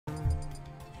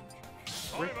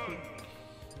brick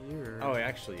here. Oh,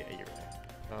 actually, yeah, you're right.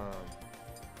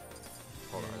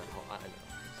 Hold on. I know.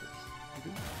 This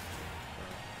is,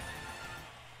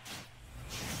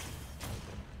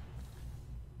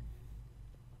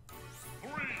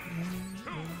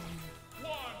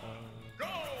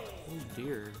 Oh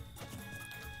dear.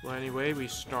 Well, anyway, we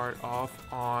start off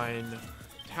on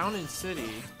Town and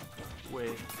City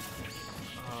with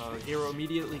Hero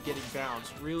immediately getting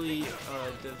bounced. Really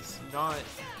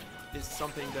is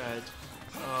something that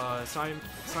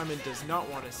Simon does not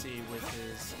want to see with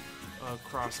his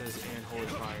crosses and holy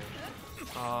fire.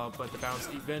 But the bounce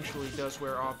eventually does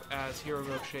wear off as Hero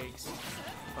Milkshakes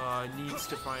needs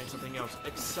to find something else.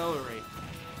 Accelerate.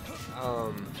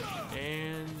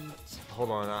 And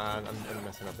hold on, I'm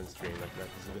messing up in stream. Like this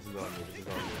is on me. This is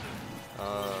on me.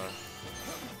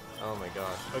 Oh my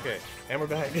gosh. Okay, and we're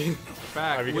back.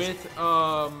 Back with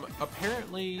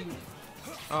apparently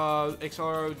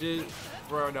Accelero did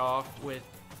run off with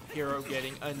Hero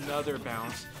getting another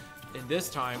bounce, and this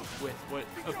time with what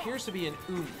appears to be an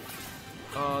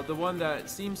the one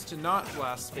that seems to not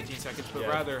last 15 seconds, but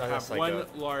rather have one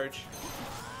large.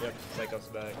 Yep, Psychop's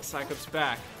back. Psychop's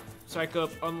back. Psychop,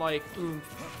 unlike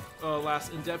lasts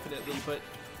indefinitely, but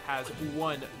has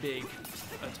one big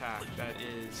attack that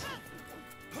is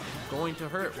going to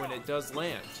hurt when it does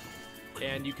land.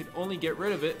 And you can only get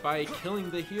rid of it by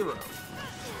killing the hero.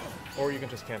 Or you can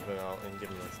just camp it out and give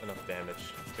him enough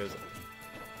damage, because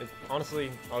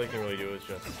honestly, all you can really do is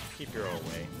just keep hero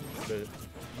away.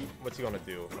 What's he gonna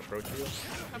do? Approach you?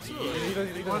 Absolutely. He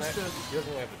doesn't really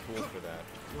have the tools for that.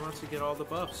 He wants to get all the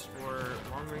buffs for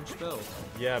long-range spells.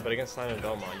 Yeah, but against Simon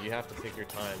Belmont, you have to pick your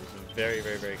times very,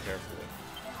 very, very carefully.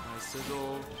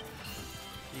 Sizzle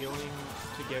healing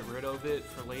to get rid of it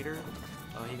for later.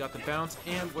 He got the bounce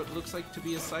and what looks like to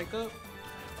be a Psycho.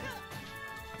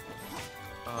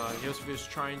 Yosefu is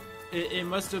trying. It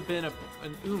must have been an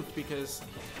oomph because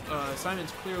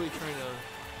Simon's clearly trying to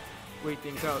wait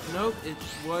things out. Nope, it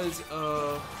was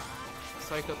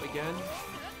Psycho again.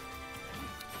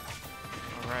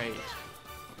 Alright.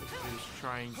 Who's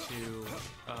trying to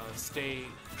stay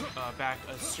back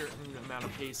a certain amount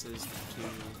of paces to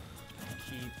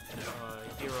keep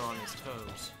Hero on his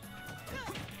toes. We're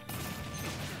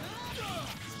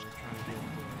trying to get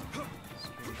the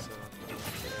strings up.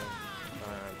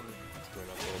 It's going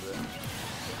up a little bit.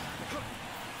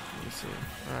 Let me see.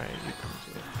 Alright, you come to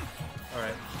it.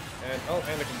 Alright.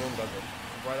 And the Kaboom does it.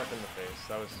 Right up in the face.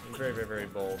 That was very, very, very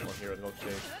bold on Hero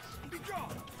Milkshake.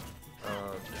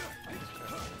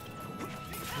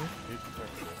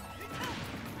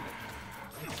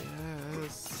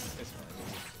 Yes. It's fine.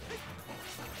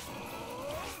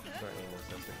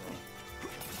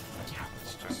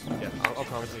 Yeah, I'll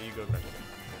compensate. You go back.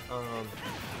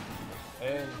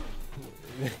 And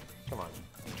come on.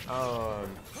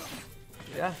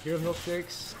 Yeah, Hero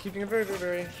Milkshakes keeping a very, very,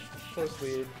 very close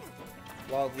lead.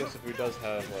 While Yosefu does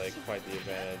have like quite the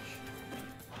advantage.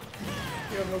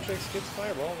 Hero Milkshakes gets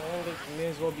Fireball, and it may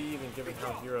as well be even given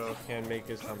how Hero can make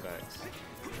his comebacks.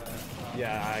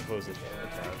 Yeah, I closed it.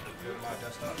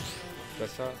 Desktop?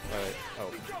 Desktop? Alright.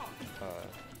 Oh.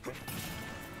 Okay.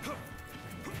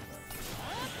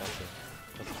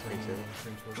 That's a 22.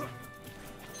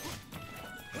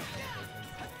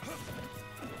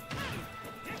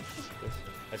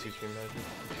 I see stream manager.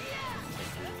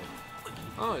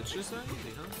 Oh, it's just that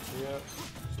easy, huh? Yeah.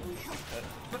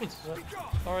 Nice.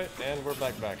 Alright, and we're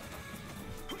back.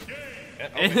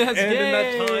 And that's in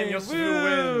that time, Yosefu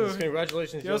wins.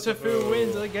 Congratulations, Yosefu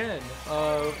wins again.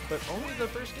 But only the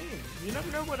first game. You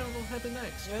never know what will happen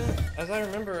next. Yeah, as I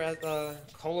remember at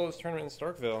Colo's tournament in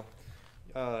Starkville,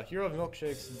 Hero of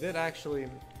Milkshakes did actually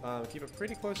keep a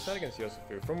pretty close set against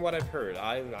Yosefu. From what I've heard,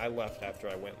 I left after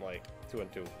I went like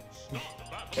 2-2.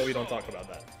 But we don't talk about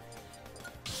that.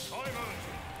 I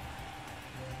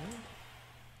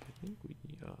think we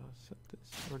set this,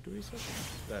 or do we set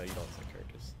this? No, you don't set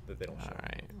characters. They don't show.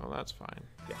 Alright, well that's fine.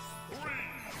 Yeah.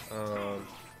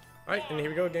 Alright, and here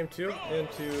we go, game 2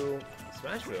 into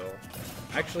Smashville.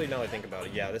 Actually, now that I think about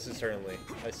it, yeah, this is certainly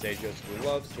a stage Yosefu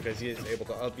loves because he is able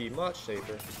to be much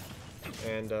safer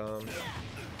and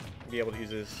be able to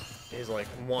use his like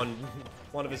one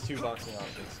of his two boxing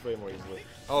options way more easily.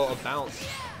 Oh, a bounce.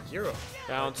 Hero.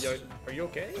 Bounce. Are you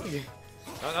okay?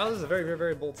 That was a very, very,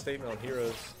 very bold statement on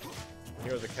Hero's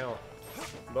account.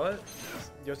 But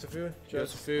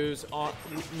Yosefu's on.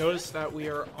 Notice that we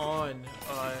are on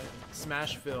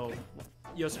Smashville,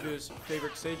 Yosefu's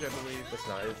favorite stage, I believe. It's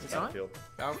not. It's Battlefield.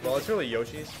 Well, it's really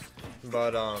Yoshi's,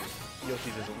 but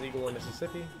Yoshi's is illegal in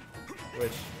Mississippi,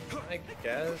 which I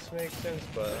guess makes sense,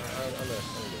 but I'm gonna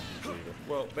go either.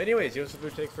 Well, But anyways,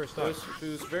 Yosefu takes first stock.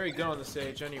 Yosefu's very good on the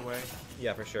stage anyway.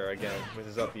 Yeah, for sure. Again, with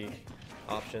his up B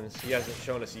options, he hasn't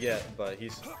shown us yet, but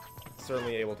he's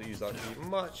certainly able to use up B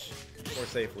much more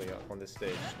safely on this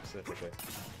stage specifically.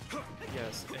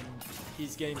 Yes, and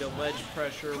he's getting the ledge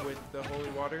pressure with the holy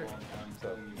water.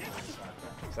 So,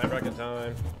 side bracket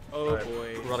time. Oh All right,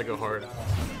 boy. we're about to go hard. All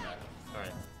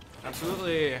right.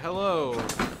 Absolutely. Hello.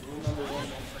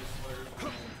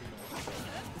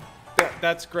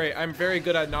 That's great. I'm very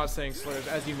good at not saying slurs,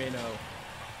 as you may know.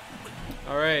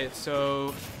 All right,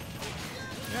 so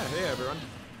yeah, hey everyone.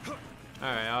 All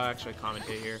right, I'll actually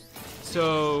commentate here.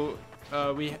 So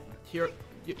we here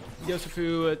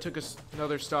Yosefu took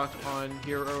another stock on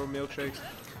Hero Milkshakes.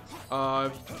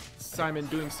 Simon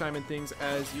doing Simon things,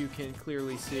 as you can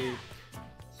clearly see.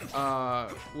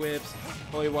 Whips,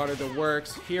 holy water, the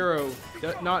works. Hero,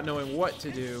 not knowing what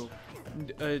to do,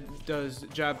 does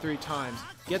jab 3 times,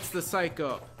 gets the psych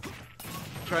up,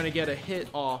 trying to get a hit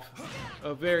off,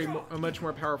 a much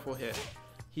more powerful hit.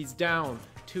 He's down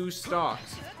 2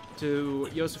 stocks to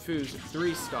Yosefu's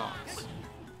 3 stocks.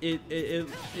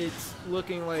 It's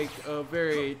looking like a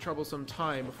very troublesome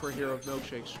time for Hero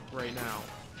Milkshakes right now.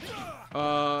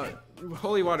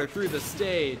 Holy water through the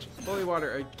stage. Holy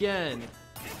water again.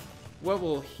 What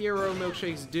will Hero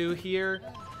Milkshakes do here?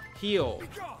 Heal.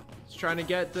 He's trying to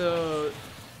get the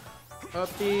up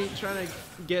B, trying to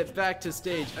get back to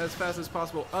stage as fast as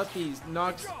possible. Up B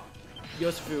knocks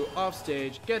Yosefu off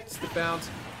stage, gets the bounce.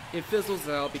 It fizzles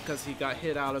out because he got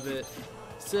hit out of it.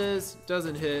 Sizz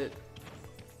doesn't hit.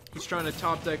 He's trying to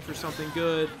top deck for something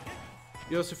good.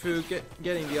 Yosefu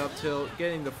getting the up tilt,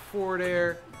 getting the forward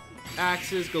air.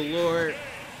 Axes galore.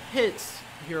 Hits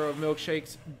Hero of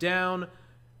Milkshakes down.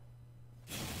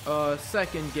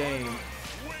 Second game.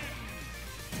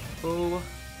 Oh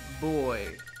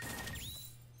boy.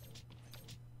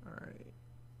 Alright.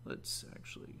 Let's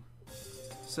actually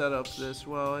set up this.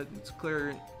 Well, it's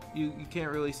clear you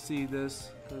can't really see this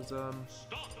because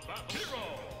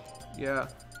yeah,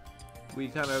 we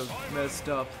kind of messed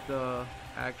up the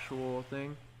actual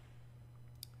thing.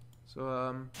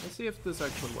 So let's see if this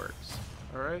actually works.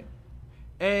 All right.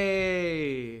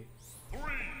 Hey.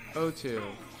 0-2.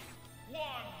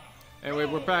 Anyway,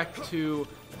 we're back to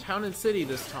Town and City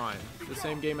this time. The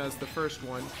same game as the first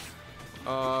one.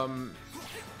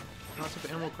 Lots of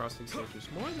Animal Crossing stages,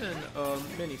 more than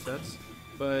mini sets.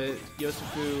 But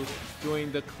Yosefu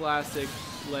doing the classic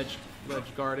ledge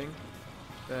guarding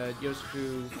that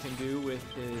Yosefu can do with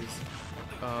his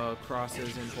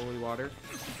crosses and holy water.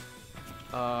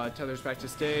 Tethers back to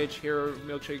stage. Hero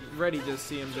Milkshake ready to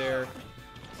see him there.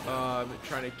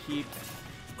 Trying to keep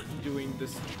doing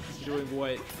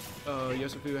what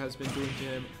Yosefu has been doing to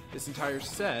him this entire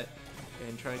set,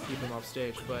 and trying to keep him off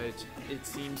stage. But it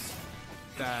seems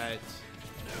that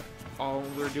all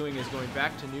we're doing is going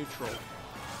back to neutral.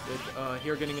 With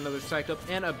Hero getting another psych up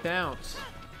and a bounce,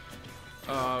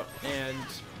 and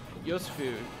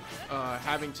Yosefu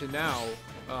having to now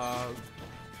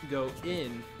go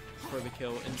in for the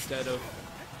kill instead of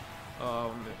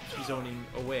zoning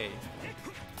away.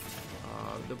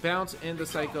 The bounce and the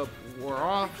psych up wore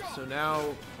off, so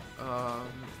now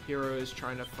Hero is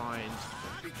trying to find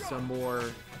some more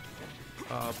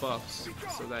buffs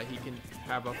so that he can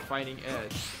have a fighting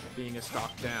edge being a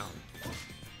stock down.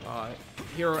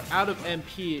 Hero out of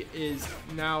MP is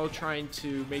now trying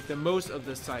to make the most of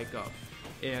the psych up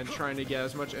and trying to get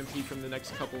as much MP from the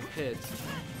next couple of hits,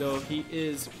 though he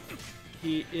is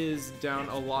down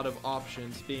a lot of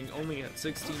options, being only at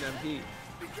 16 MP,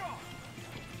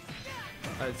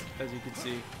 as you can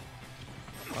see.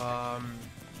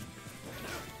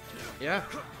 Yeah,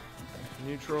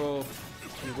 neutral.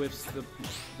 He whips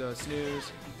the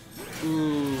snooze.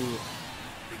 Ooh,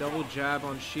 double jab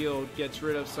on shield gets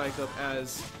rid of psych up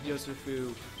as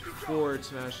Yosefu forward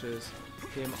smashes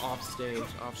him off stage,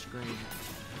 off screen.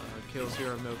 Kills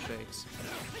Hero Milkshakes.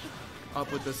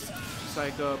 Up with the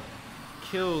psych up,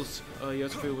 kills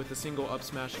Yosefu with a single up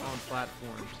smash on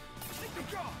platforms.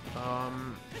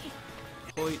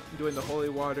 Doing the holy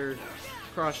water,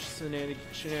 cross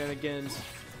shenanigans,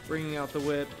 bringing out the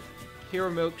whip. Hero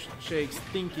Milkshakes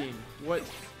thinking, what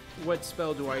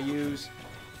spell do I use?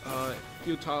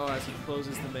 Futile as he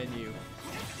closes the menu.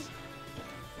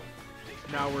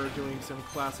 Now we're doing some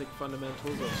classic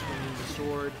fundamentals of swinging the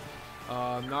sword.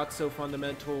 Not so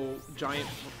fundamental giant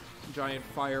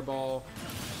fireball.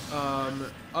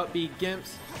 Up B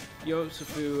gimps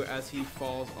Yosefu as he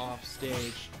falls off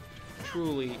stage.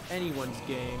 Truly anyone's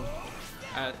game,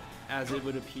 as it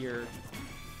would appear.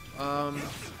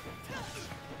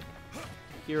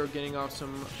 Hero getting off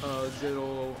some good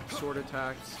old sword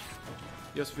attacks.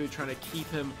 Yosefu trying to keep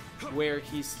him where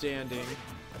he's standing.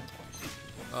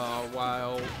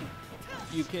 While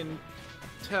you can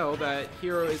tell that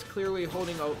Hero is clearly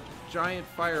holding a giant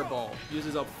fireball.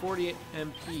 Uses up 48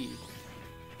 MP.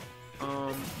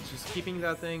 Just keeping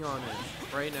that thing on him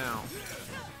right now.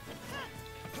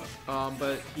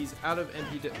 But he's out of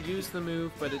MP to use the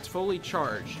move, but it's fully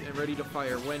charged and ready to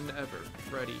fire whenever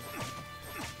ready.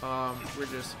 We're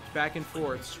just back and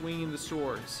forth, swinging the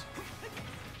swords.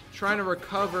 Trying to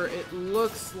recover. It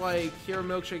looks like Hero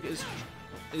Milkshake is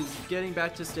getting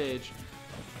back to stage.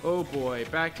 Oh boy,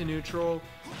 back to neutral.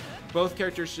 Both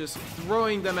characters just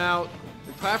throwing them out.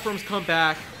 The platforms come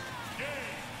back.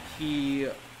 He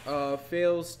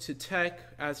fails to tech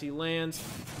as he lands,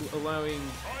 allowing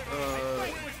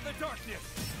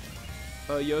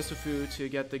Yosefu to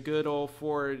get the good old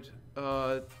forward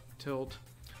tilt.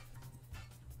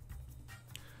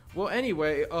 Well,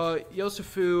 anyway,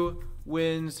 Yosefu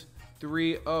wins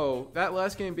 3-0. That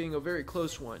last game being a very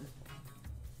close one.